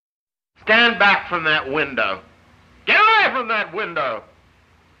Stand back from that window. Get away from that window.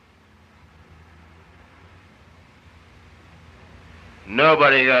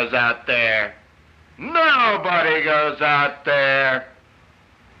 Nobody goes out there. Nobody goes out there.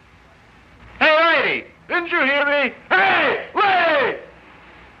 Hey, lady, didn't you hear me? Hey, lady!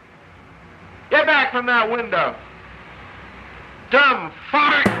 Get back from that window. Dumb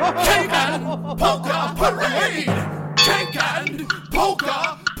fart! Cake and polka parade! Cake and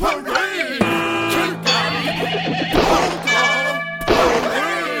polka parade! Cake and polka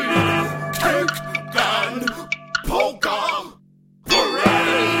parade! Cake and polka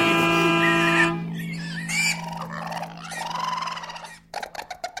parade!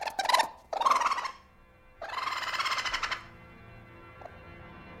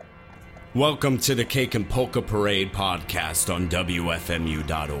 Welcome to the Cake and Polka Parade podcast on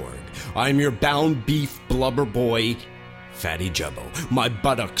WFMU.org. I'm your bound beef blubber boy, Fatty Jubbo. My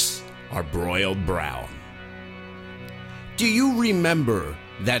buttocks are broiled brown. Do you remember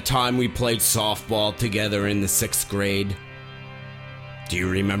that time we played softball together in the 6th grade? Do you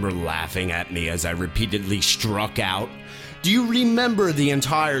remember laughing at me as I repeatedly struck out? Do you remember the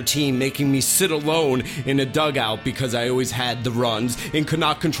entire team making me sit alone in a dugout because I always had the runs and could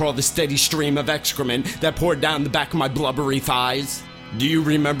not control the steady stream of excrement that poured down the back of my blubbery thighs? Do you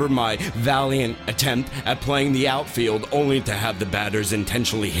remember my valiant attempt at playing the outfield only to have the batters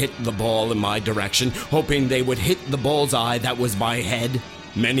intentionally hit the ball in my direction, hoping they would hit the bullseye that was my head?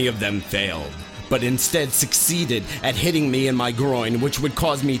 Many of them failed, but instead succeeded at hitting me in my groin, which would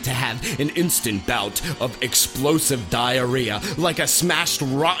cause me to have an instant bout of explosive diarrhea. Like a smashed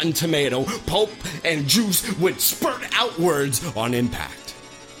rotten tomato, pulp and juice would spurt outwards on impact.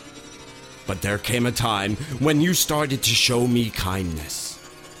 But there came a time when you started to show me kindness.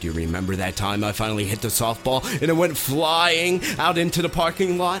 Do you remember that time I finally hit the softball and it went flying out into the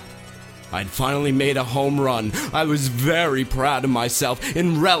parking lot? I'd finally made a home run. I was very proud of myself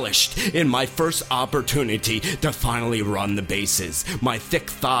and relished in my first opportunity to finally run the bases. My thick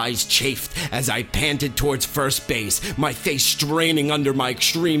thighs chafed as I panted towards first base, my face straining under my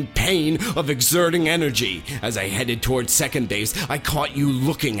extreme pain of exerting energy. As I headed towards second base, I caught you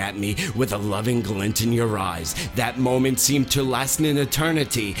looking at me with a loving glint in your eyes. That moment seemed to last an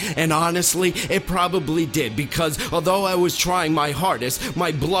eternity, and honestly, it probably did, because although I was trying my hardest,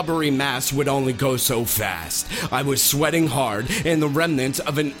 my blubbery mass would only go so fast. I was sweating hard, and the remnants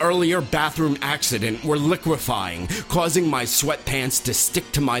of an earlier bathroom accident were liquefying, causing my sweatpants to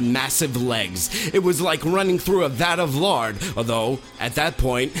stick to my massive legs. It was like running through a vat of lard, although, at that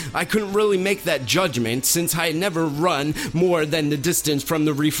point, I couldn't really make that judgment since I had never run more than the distance from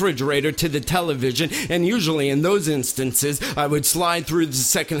the refrigerator to the television, and usually in those instances, I would slide through the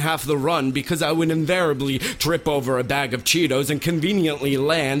second half of the run because I would invariably trip over a bag of Cheetos and conveniently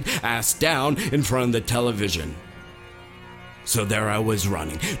land ass down in front of the television. So there I was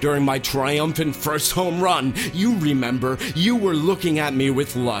running. During my triumphant first home run, you remember, you were looking at me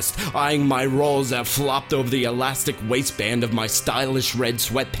with lust, eyeing my rolls that flopped over the elastic waistband of my stylish red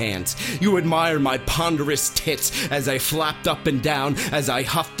sweatpants. You admired my ponderous tits as I flapped up and down as I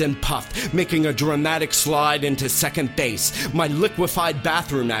huffed and puffed, making a dramatic slide into second base. My liquefied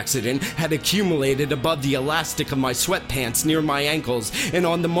bathroom accident had accumulated above the elastic of my sweatpants near my ankles, and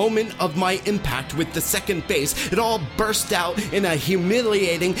on the moment of my impact with the second base, it all burst out in a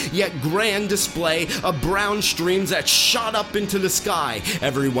humiliating yet grand display of brown streams that shot up into the sky.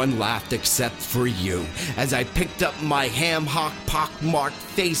 Everyone laughed except for you. As I picked up my ham-hock pock-marked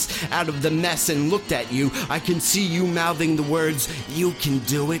face out of the mess and looked at you, I can see you mouthing the words, "You can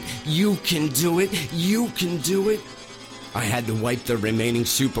do it, you can do it, you can do it." I had to wipe the remaining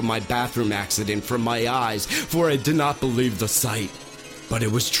soup of my bathroom accident from my eyes, for I did not believe the sight. But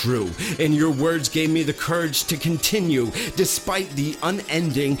it was true, and your words gave me the courage to continue, despite the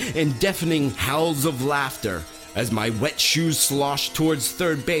unending and deafening howls of laughter. As my wet shoes sloshed towards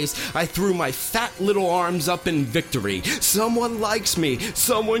third base, I threw my fat little arms up in victory. Someone likes me.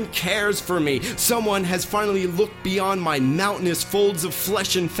 Someone cares for me. Someone has finally looked beyond my mountainous folds of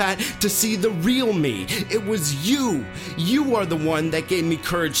flesh and fat to see the real me. It was you. You are the one that gave me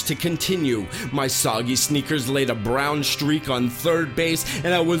courage to continue. My soggy sneakers laid a brown streak on third base,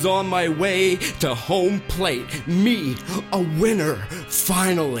 and I was on my way to home plate. Me, a winner,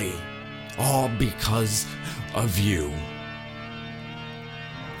 finally. All because of you.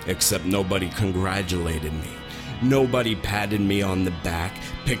 Except nobody congratulated me. Nobody patted me on the back,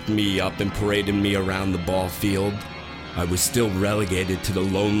 picked me up, and paraded me around the ball field. I was still relegated to the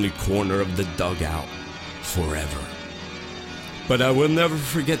lonely corner of the dugout forever. But I will never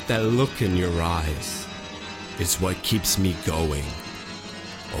forget that look in your eyes. It's what keeps me going,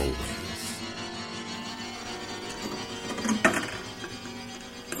 always.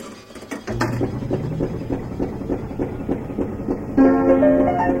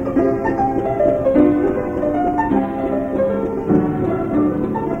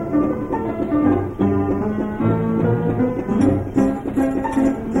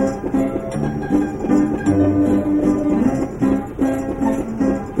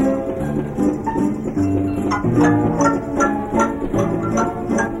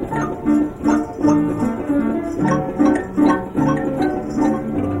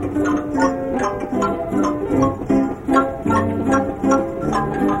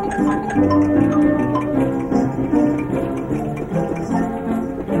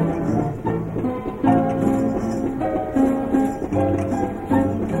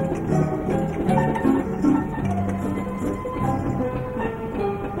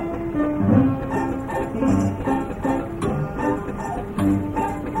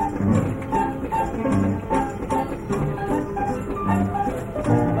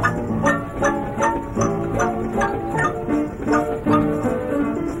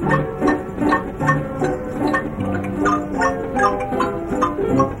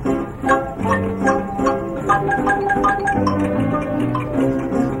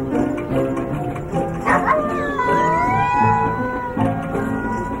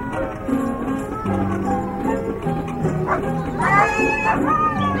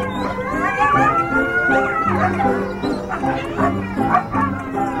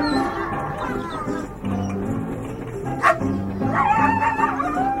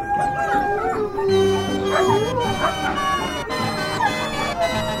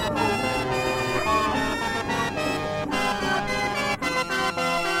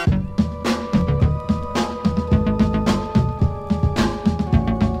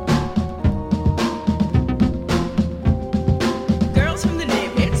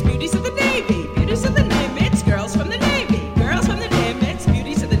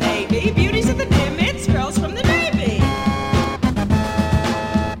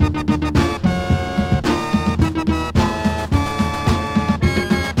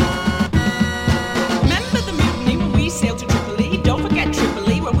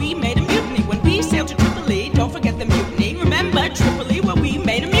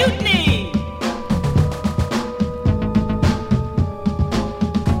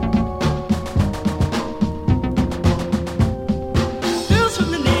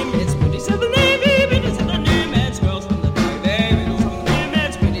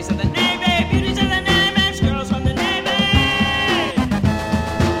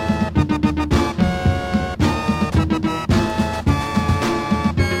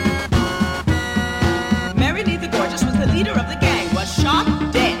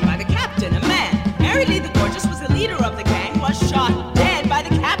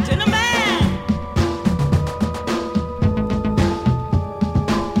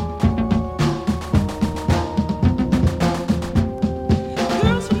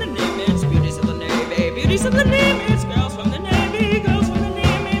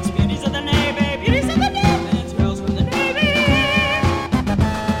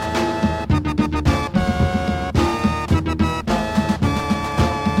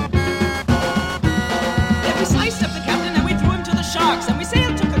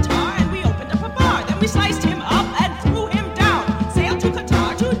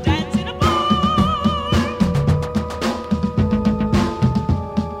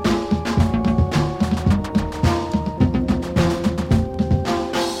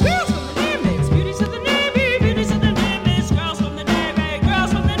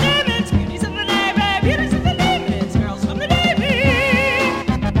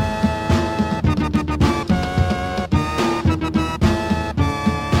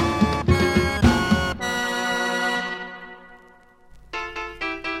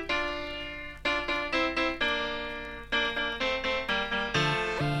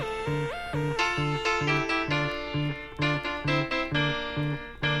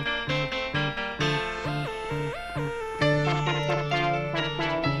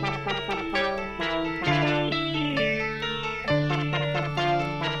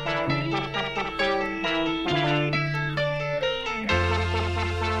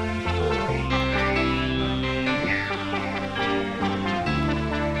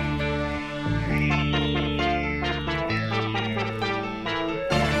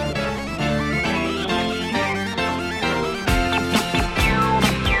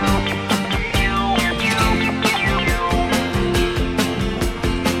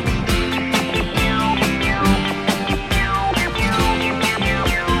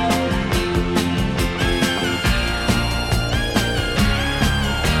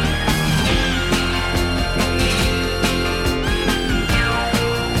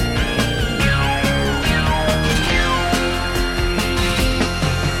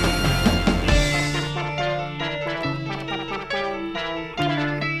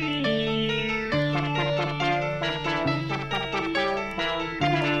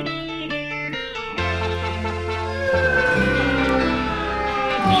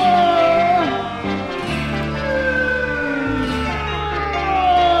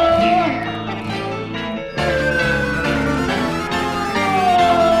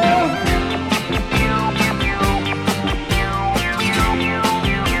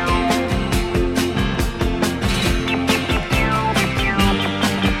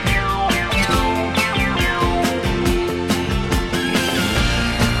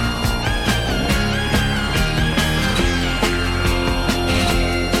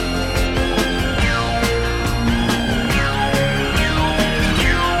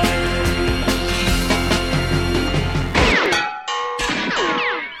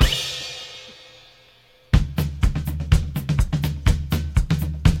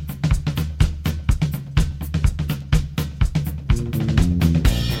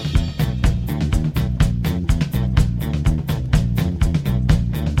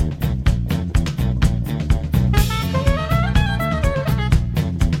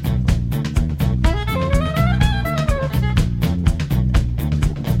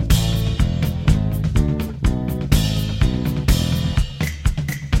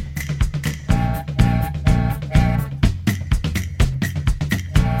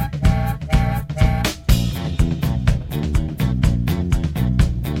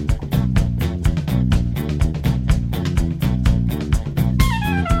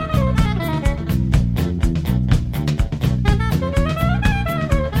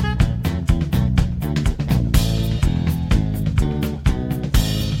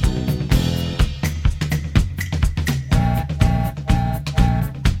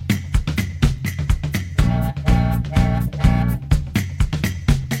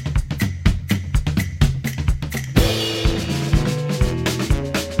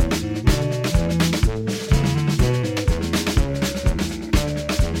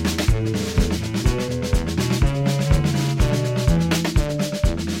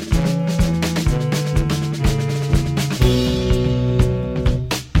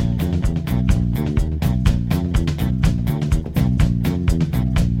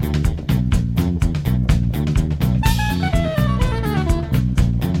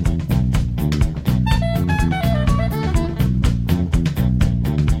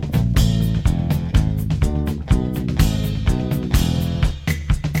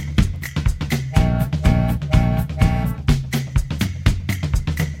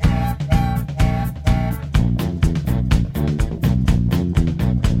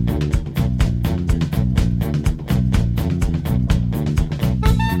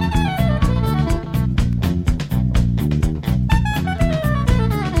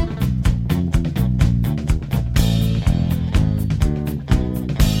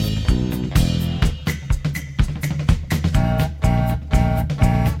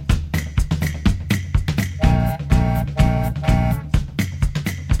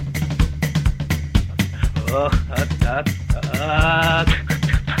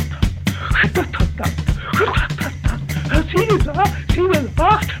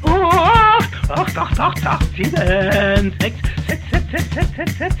 7, 6, 7, 7,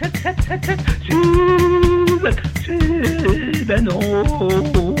 7, 7, 7, 7, 7,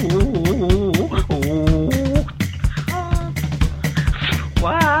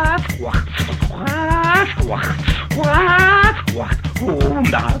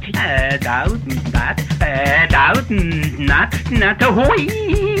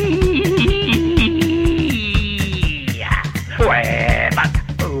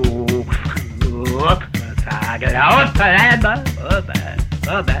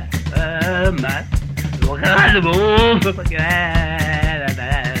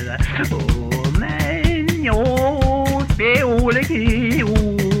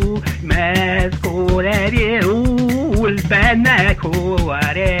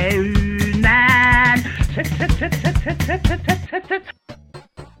 7,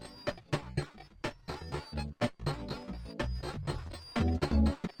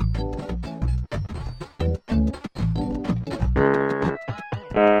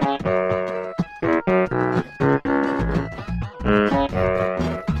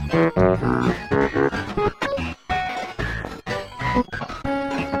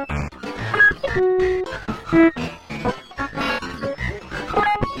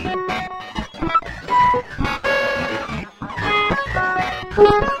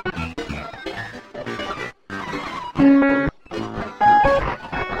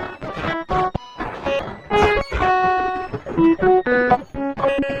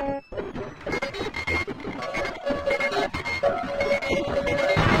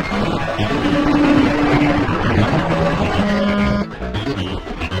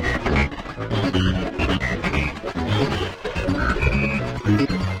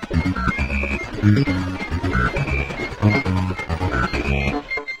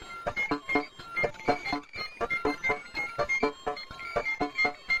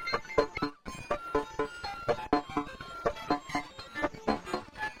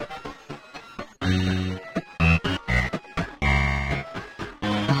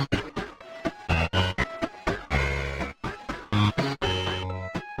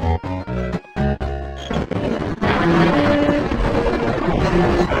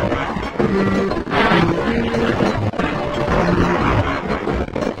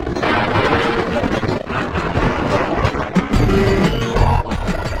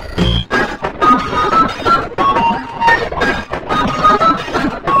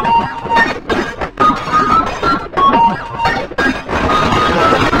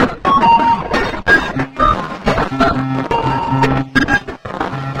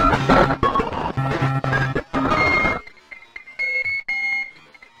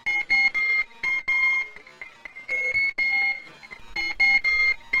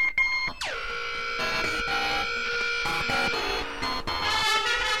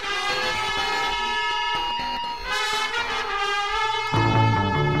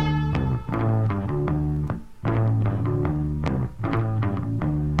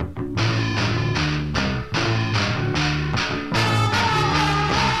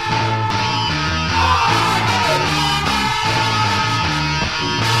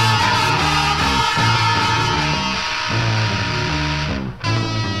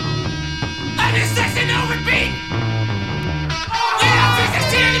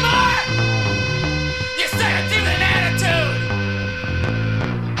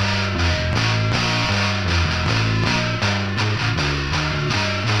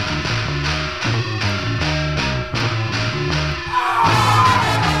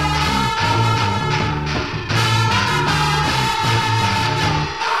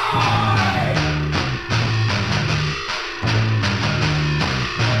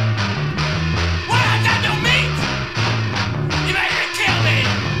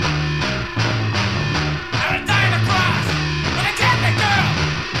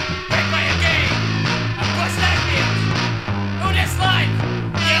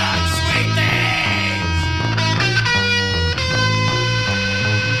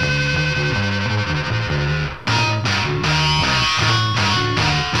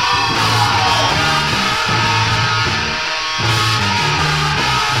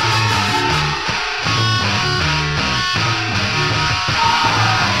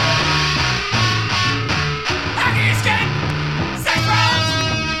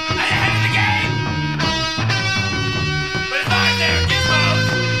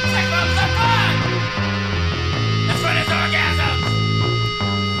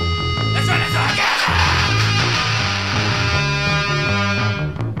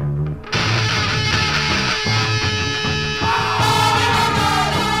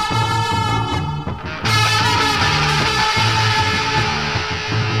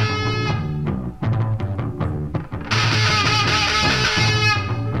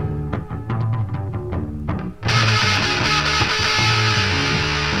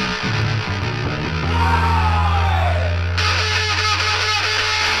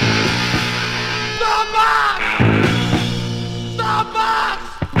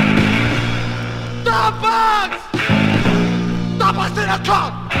 a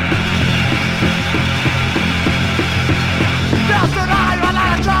cup. Just an eye, and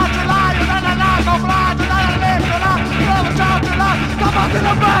I charge a lie, and then a lie, no blind, and then a live, and I never charge a lie. Come on to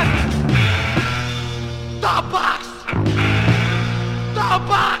the back. The box. The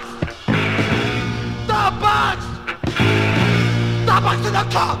box. The box. The box in the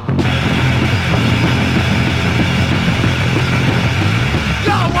cup.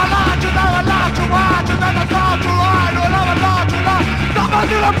 Yo, I lied, you know I lied, you lied, and then I thought you lied, and then I lied, you lied. Come on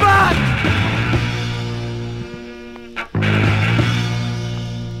to the back.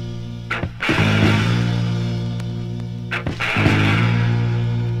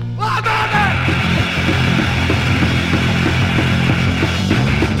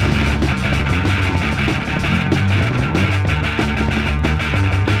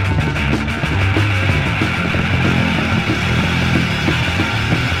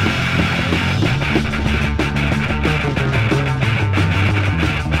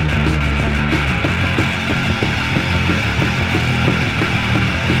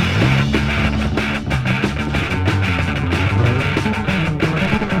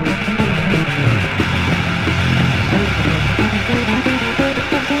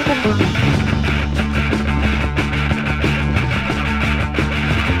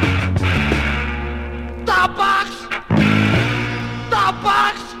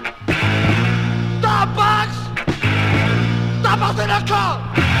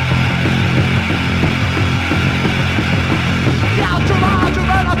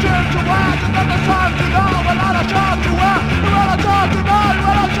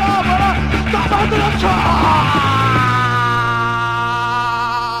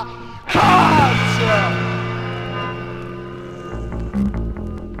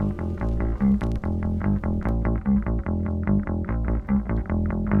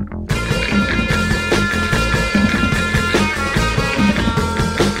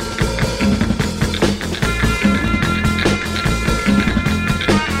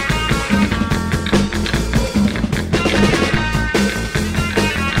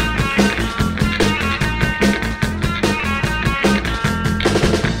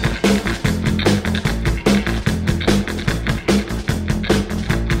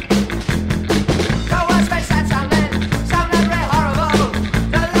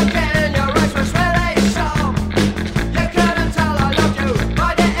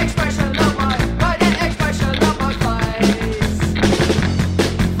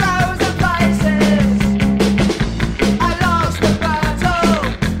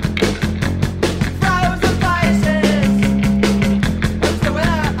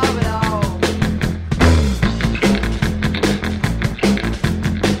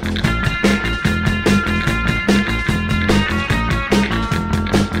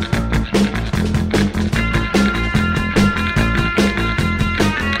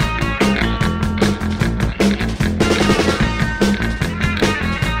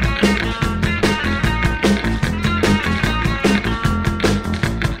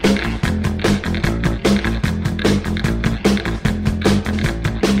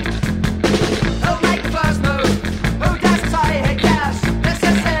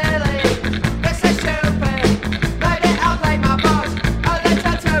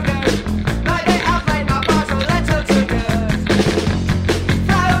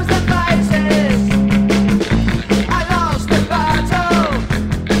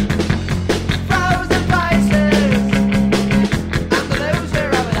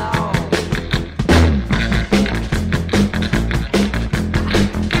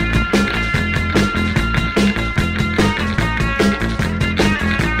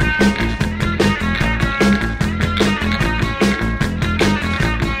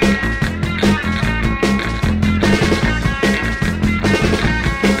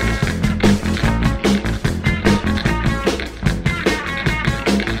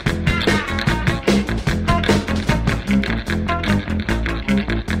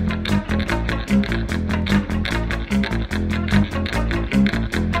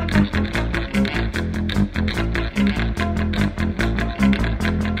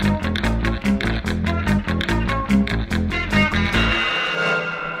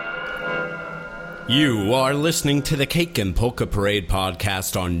 You are listening to the Cake and Polka Parade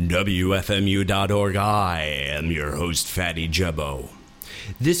podcast on WFMU.org. I am your host, Fatty Jubbo.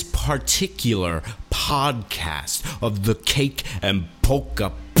 This particular podcast of the Cake and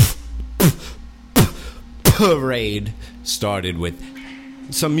Polka Parade started with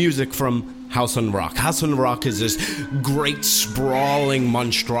some music from House on the Rock. House on the Rock is this great sprawling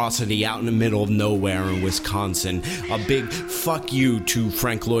monstrosity out in the middle of nowhere in Wisconsin. A big fuck you to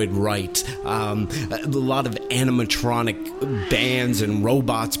Frank Lloyd Wright. A lot of animatronic bands and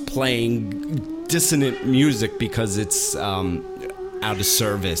robots playing dissonant music because it's out of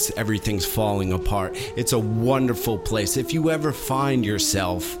service. Everything's falling apart. It's a wonderful place. If you ever find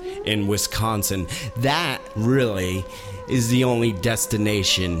yourself in Wisconsin, that really is the only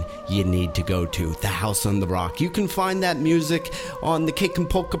destination you need to go to. The House on the Rock. You can find that music on the Cake and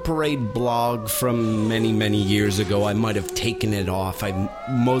Polka Parade blog from many, many years ago. I might have taken it off. I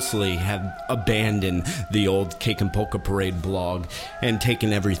mostly have abandoned the old Cake and Polka Parade blog and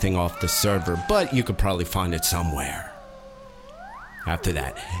taken everything off the server, but you could probably find it somewhere. After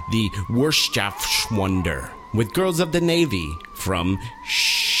that, the Wirtschaftswunder with Girls of the Navy from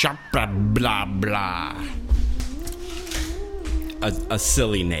Shapra Blah Blah. A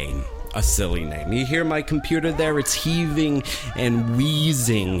silly name. A silly name. You hear my computer there? It's heaving and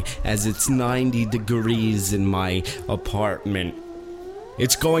wheezing as it's 90 degrees in my apartment.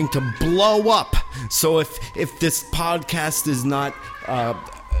 It's going to blow up. So if this podcast is not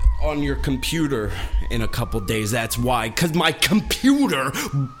on your computer in a couple days, that's why. Because my computer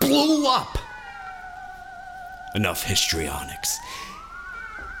blew up. Enough histrionics.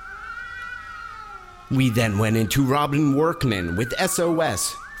 We then went into Robin Workman with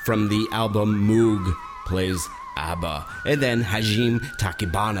SOS from the album Moog Plays ABBA. And then Hajime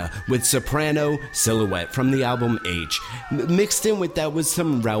Takibana with Soprano Silhouette from the album H. Mixed in with that was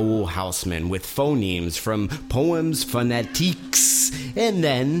some Raoul Hausmann with phonemes from Poems Phonetiques. And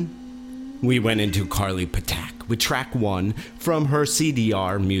then we went into Carly Patak with track 1 from her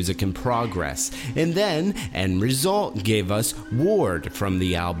CDR Music in Progress. And then End Result gave us Ward from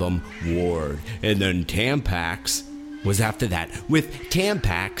the album Ward. And then Tampax was after that with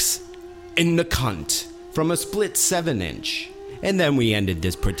Tampax in the Cunt from a split 7-inch. And then we ended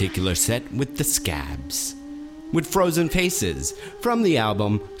this particular set with The Scabs with Frozen Faces from the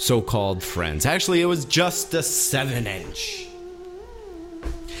album So-Called Friends. Actually, it was just a 7-inch.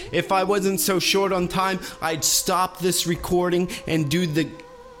 If I wasn't so short on time, I'd stop this recording and do the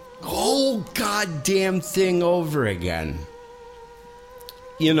whole goddamn thing over again.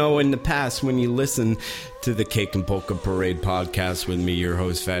 You know, in the past, when you listen to the Cake and Polka Parade podcast with me, your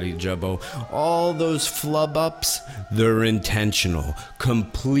host, Fatty Jubbo, all those flub-ups, they're intentional.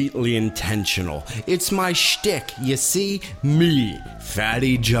 Completely intentional. It's my shtick, you see? Me,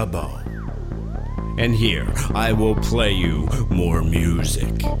 Fatty Jubbo. And here, I will play you more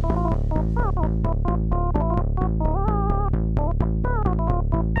music.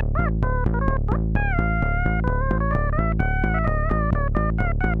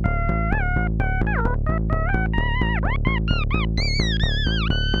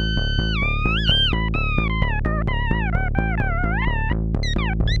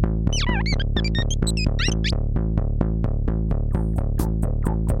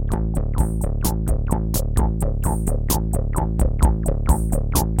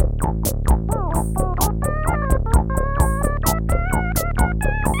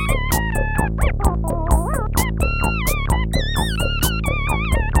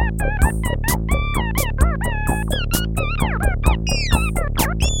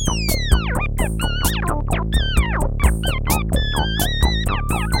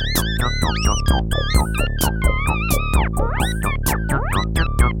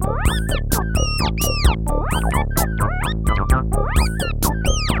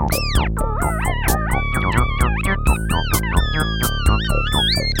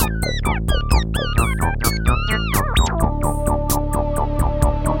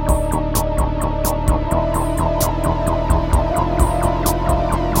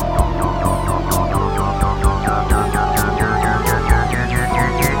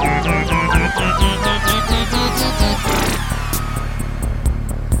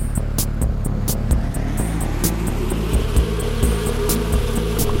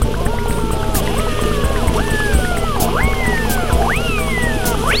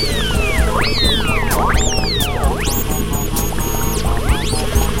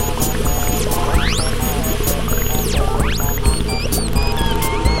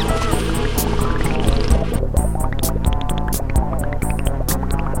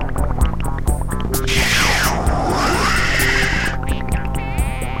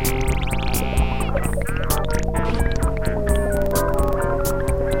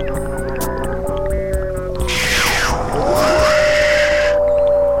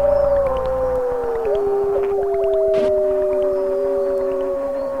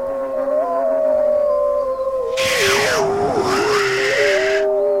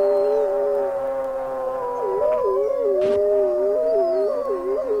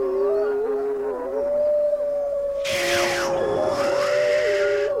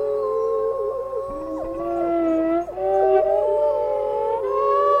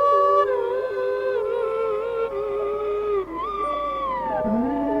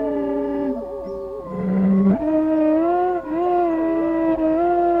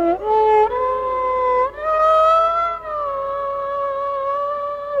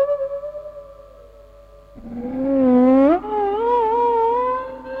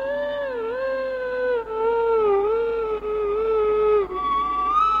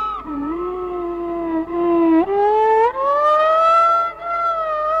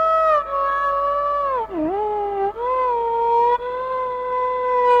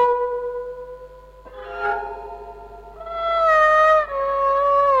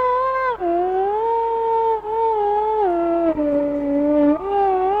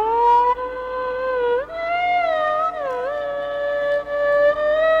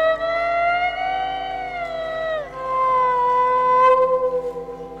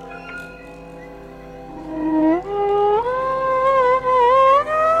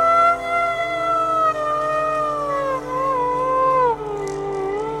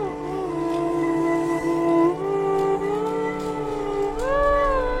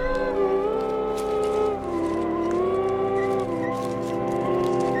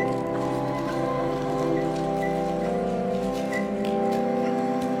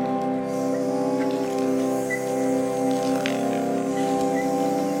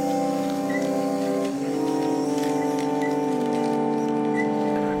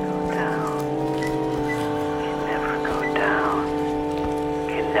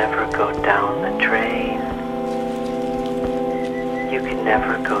 down the drain. You can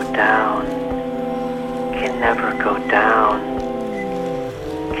never go down. Can never go down.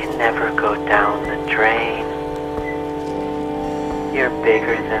 Can never go down the drain. You're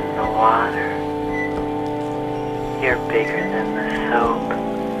bigger than the water. You're bigger than the soap.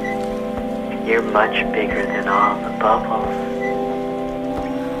 You're much bigger than all the bubbles.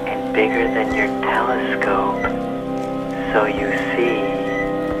 And bigger than your telescope. So you see.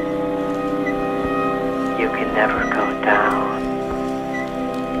 You can never go down.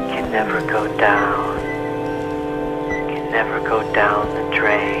 Can never go down. Can never go down the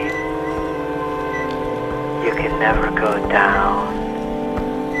drain. You can never go down.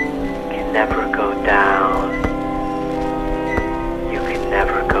 Can never go down. You can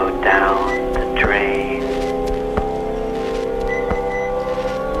never go down the drain.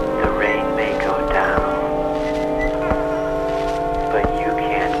 The rain may go down, but you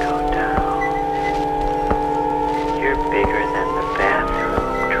can't go down. You're bigger than the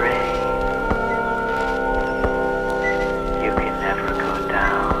bathroom drain. You can never go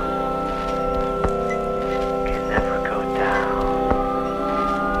down. Can never go down.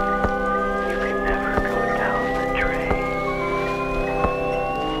 You can never go down the drain.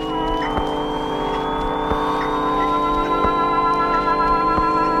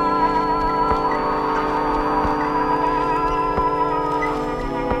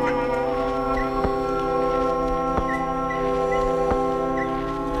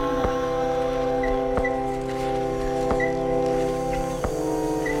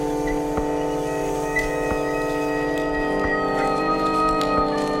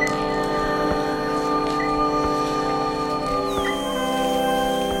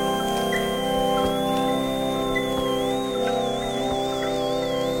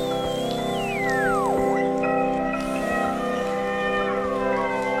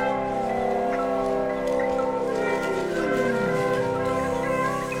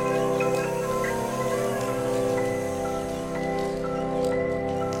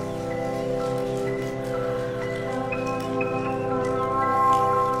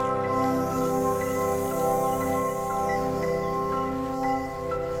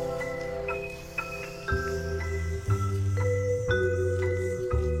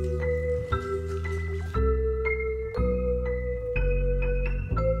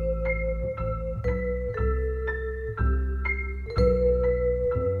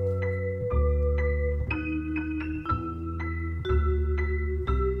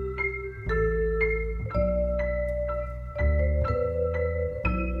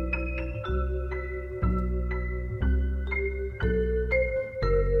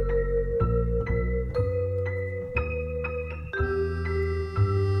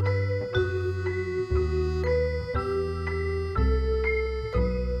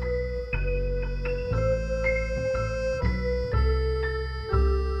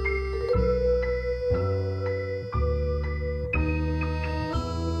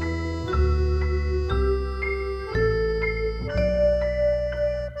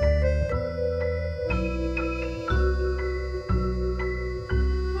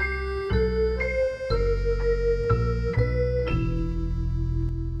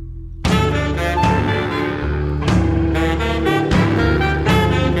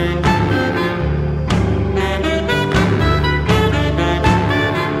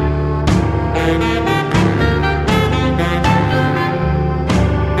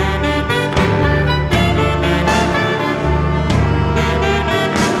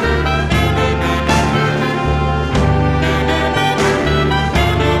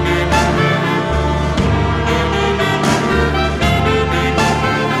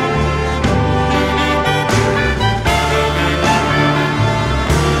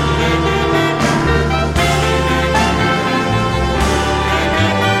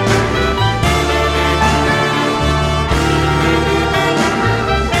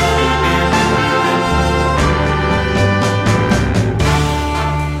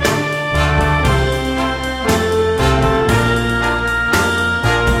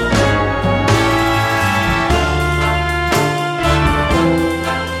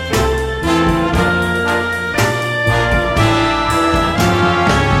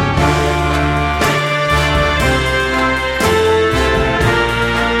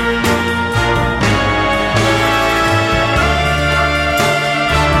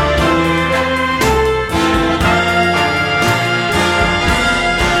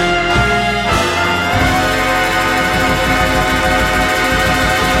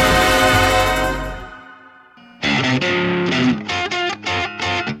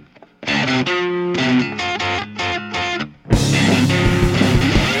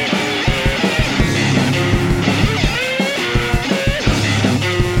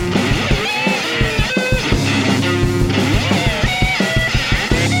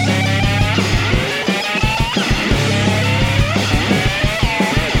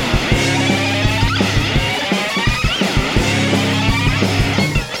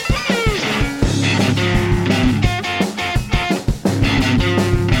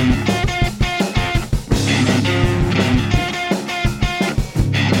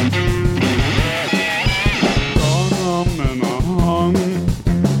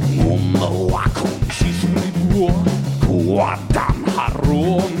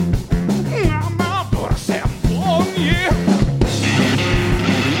 bron. Mamma borsen bånge.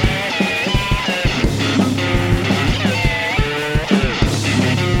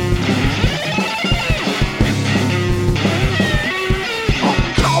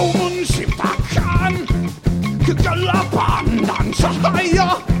 Kaumun simpakan kegelapan cahaya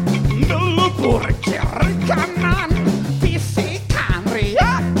melebur kiri kanan bisikan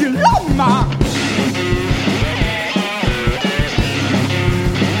riak di lama.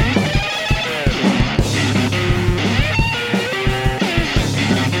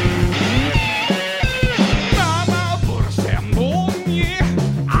 Nama bersembunyi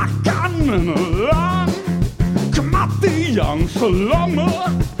akan menelan kematian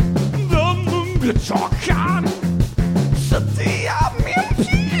selama dan menggecokkan setiap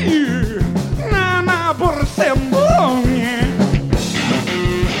mimpi. Nama bersembunyi.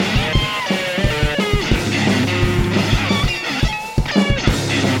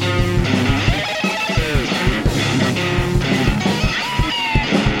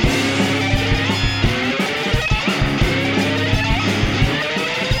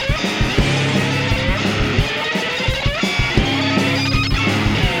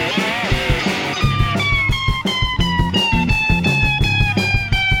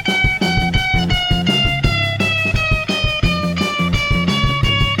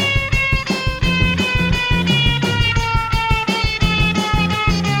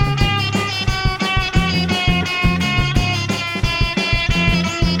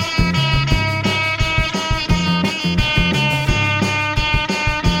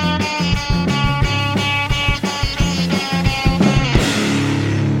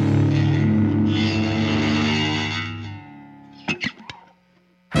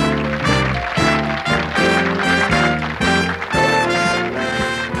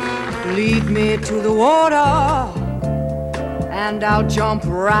 Lead me to the water and I'll jump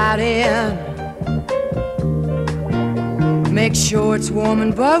right in. Make sure it's warm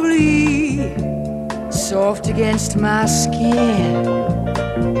and bubbly, soft against my skin.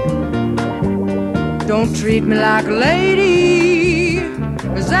 Don't treat me like a lady,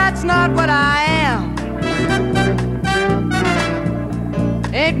 'cause that's not what I am.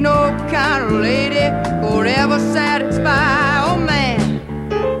 Ain't no kind of lady could ever satisfy a man.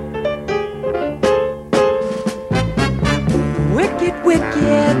 Wicked,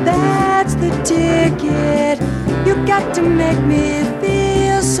 wicked, that's the ticket. You got to make me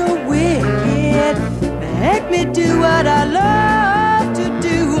feel so wicked. Make me do what I love to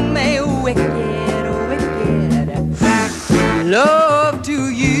do. May wicked, wicked love to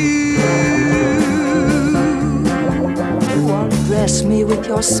you. Undress me with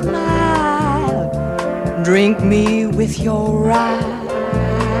your smile. Drink me with your eyes.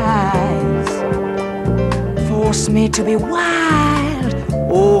 Force me to be wild.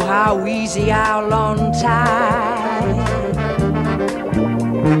 Oh, how easy I'll untie.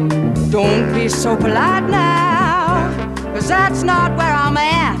 Don't be so polite now, 'cause that's not where I'm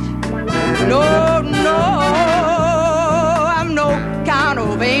at. No, no, I'm no kind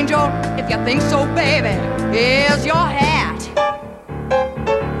of angel. If you think so, baby, here's your hat.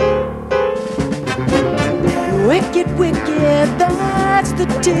 Wicked, wicked, that's the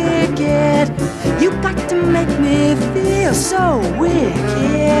ticket. You got to make me feel so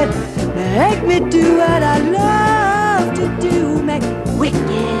wicked. Make me do what I love to do. Make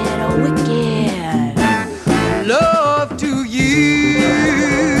wicked, oh wicked love to you.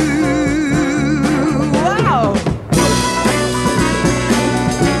 Wow.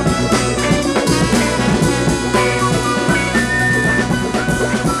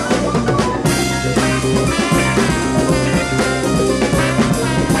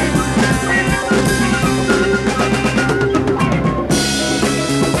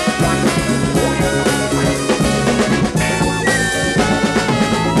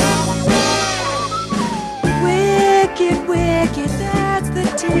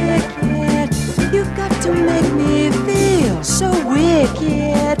 To make me feel so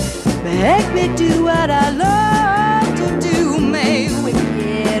wicked. Make me do what I love to do. May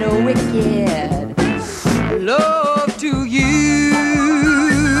wicked, oh wicked love to you.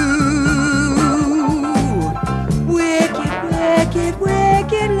 Wicked, wicked,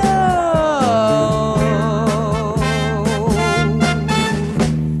 wicked love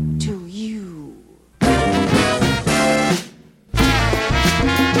to you.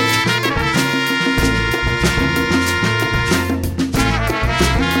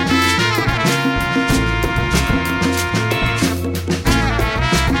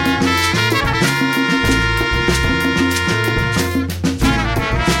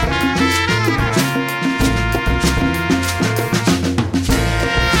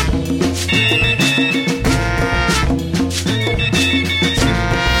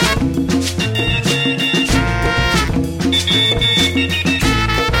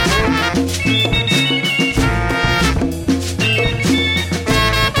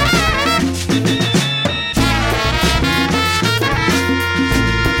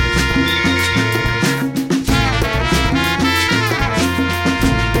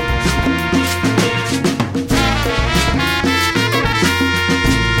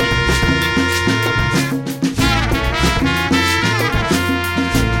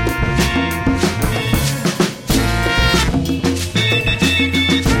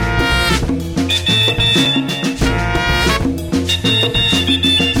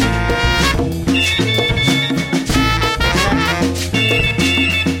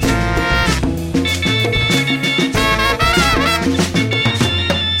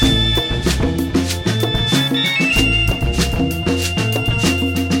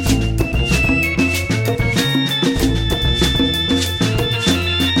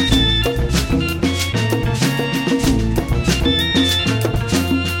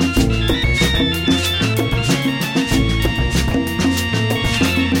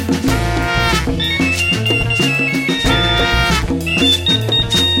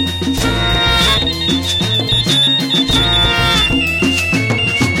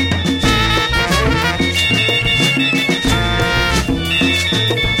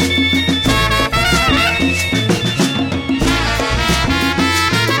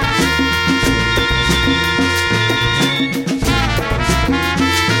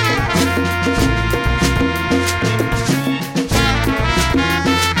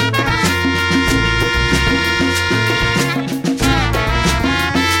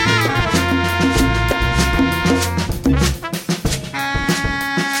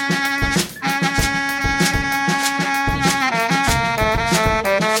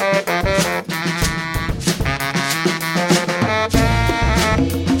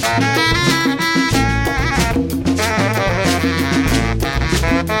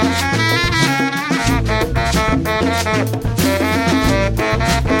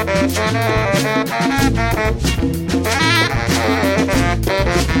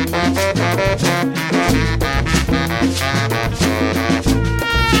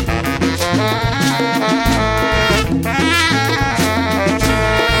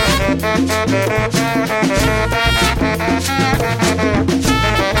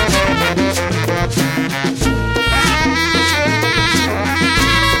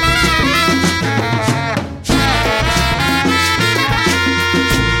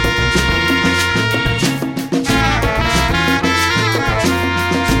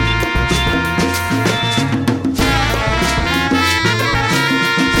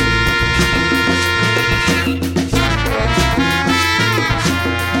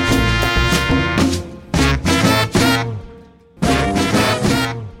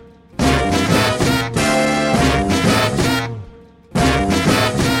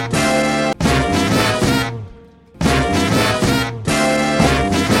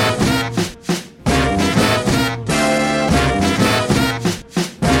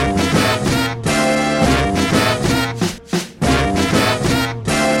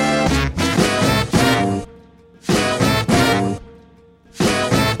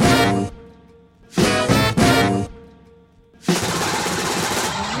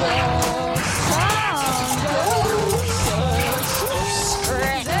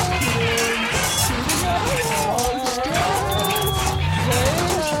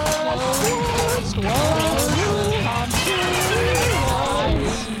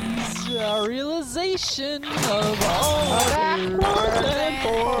 Addition of all backwards and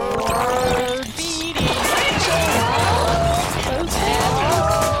forwards. Feeding each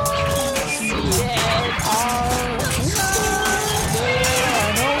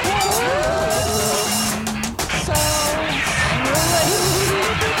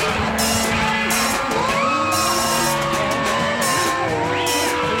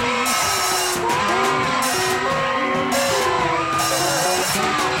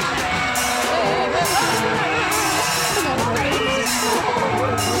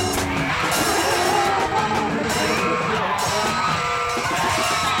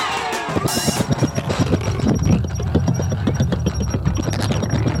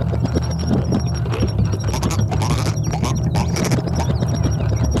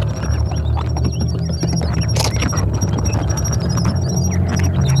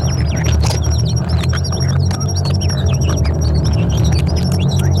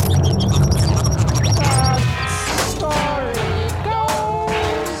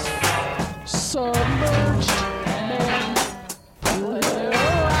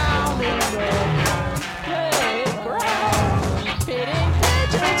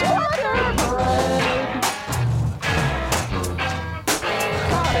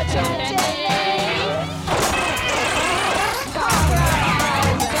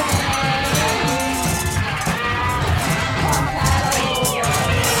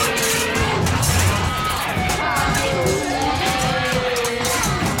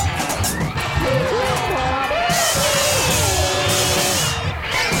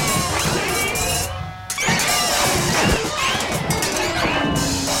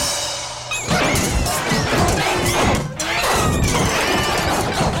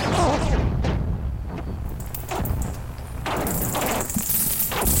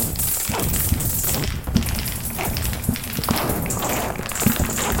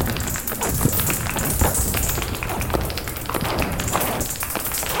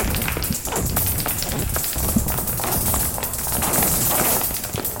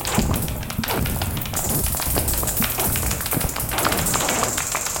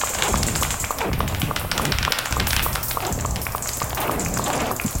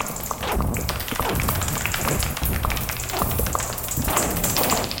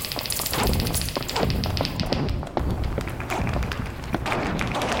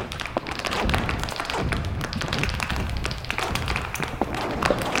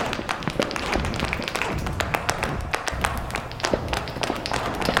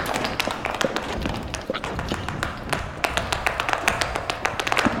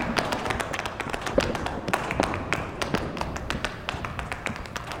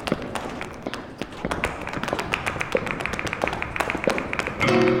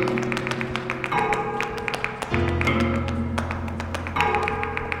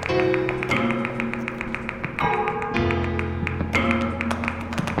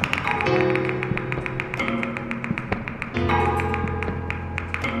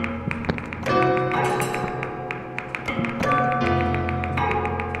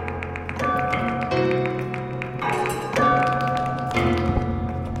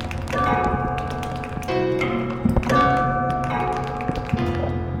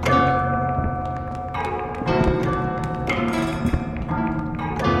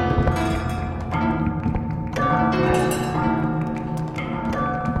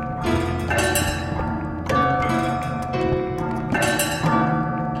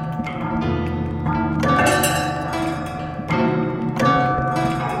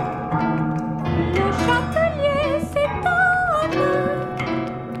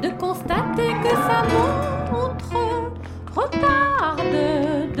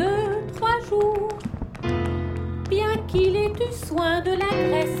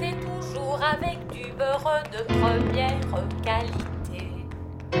de première qualité.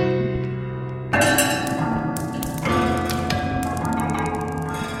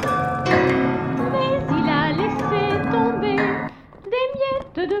 Mais il a laissé tomber des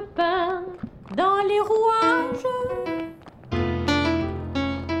miettes de pain dans les rouages.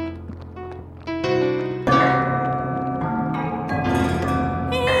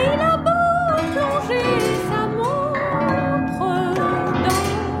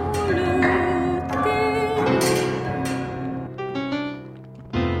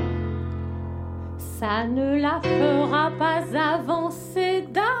 Ça ne la fera pas avancer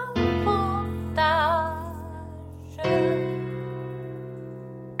davantage.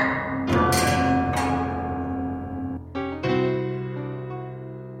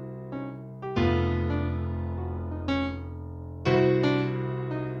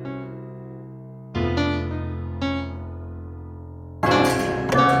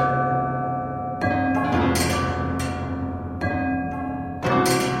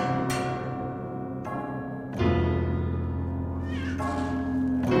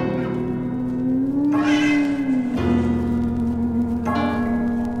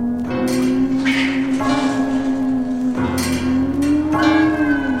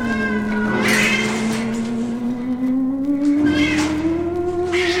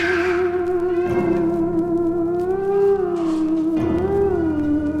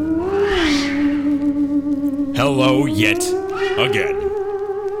 yet again.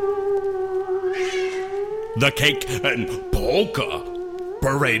 The Cake and Polka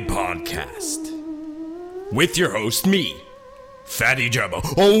Parade Podcast. With your host, me, Fatty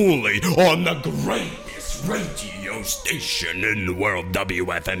Jabba, only on the greatest radio station in the world,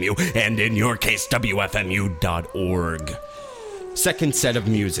 WFMU, and in your case, WFMU.org. Second set of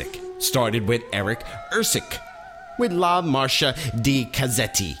music started with Eric Ersic, with La Marcia di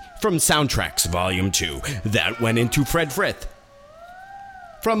Cazzetti from Soundtracks Volume 2. That went into Fred Frith,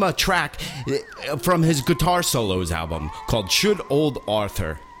 from a track from his guitar solos album called Should Old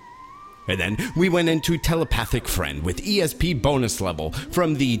Arthur. And then we went into Telepathic Friend with ESP Bonus Level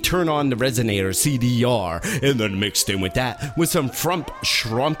from the Turn On the Resonator CDR. And then mixed in with that was some Frump,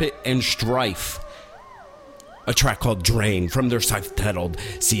 Schrumpet, and Strife, a track called Drain from their self-titled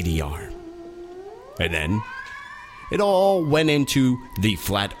CDR. And then it all went into the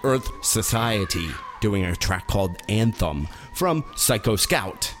Flat Earth Society, doing a track called Anthem from Psycho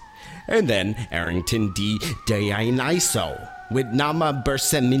Scout. And then Arrington D. Dionyso with Nama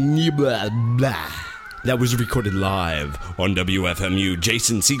Burseminiba. That was recorded live on WFMU,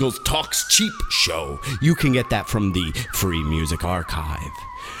 Jason Siegel's Talks Cheap show. You can get that from the Free Music Archive.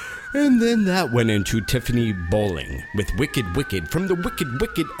 And then that went into Tiffany Bowling with Wicked Wicked from the Wicked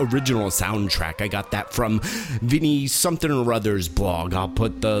Wicked original soundtrack. I got that from Vinny something or other's blog. I'll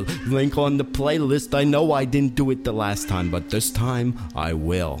put the link on the playlist. I know I didn't do it the last time, but this time I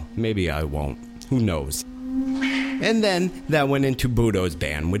will. Maybe I won't. Who knows? And then that went into Budo's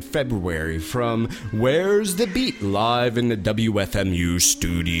band with February from Where's the Beat live in the WFMU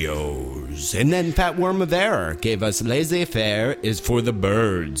studios. And then Fat Worm of Error gave us Laissez-Faire is for the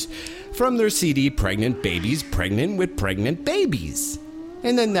Birds from their CD Pregnant Babies, Pregnant with Pregnant Babies.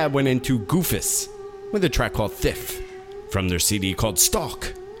 And then that went into Goofus with a track called Thief from their CD called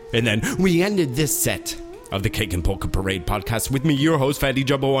Stalk. And then we ended this set of the Cake and Polka Parade Podcast with me, your host, Fatty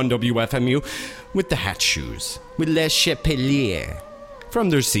Jumbo on WFMU, with the Hat Shoes, with Les Chapeliers, from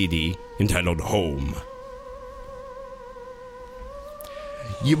their CD entitled Home.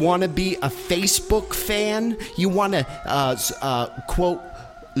 You want to be a Facebook fan? You want to, quote,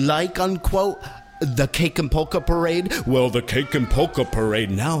 like, unquote, the Cake and Polka Parade? Well, the Cake and Polka Parade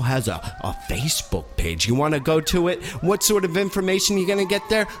now has a Facebook page. You want to go to it? What sort of information you going to get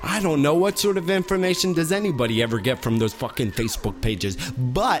there? I don't know. What sort of information does anybody ever get from those fucking Facebook pages?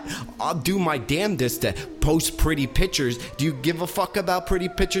 But I'll do my damnedest to post pretty pictures. Do you give a fuck about pretty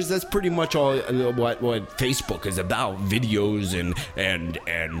pictures? That's pretty much all what Facebook is about. Videos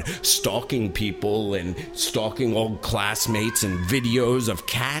and stalking people and stalking old classmates and videos of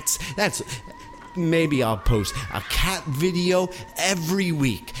cats. Maybe I'll post a cat video every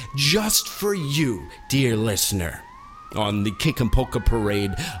week just for you, dear listener, on the Kick and Polka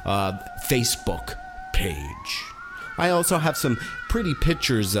Parade Facebook page. I also have some pretty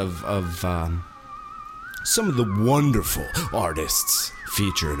pictures of some of the wonderful artists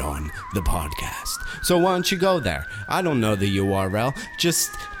featured on the podcast. So why don't you go there? I don't know the URL. Just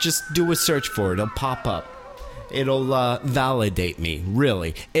do a search for it. It'll pop up. It'll validate me,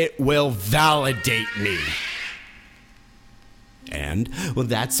 really. It will validate me. And, well,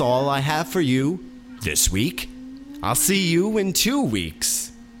 that's all I have for you this week. I'll see you in 2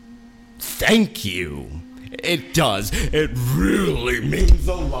 weeks. Thank you. It does. It really means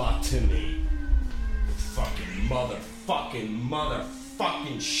a lot to me. Fucking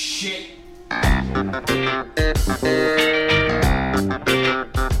motherfucking shit.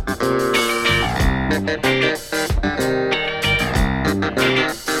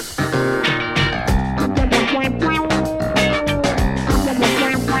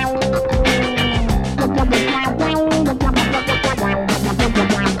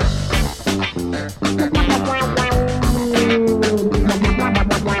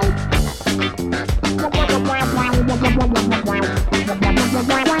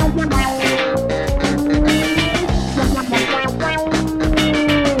 Wow.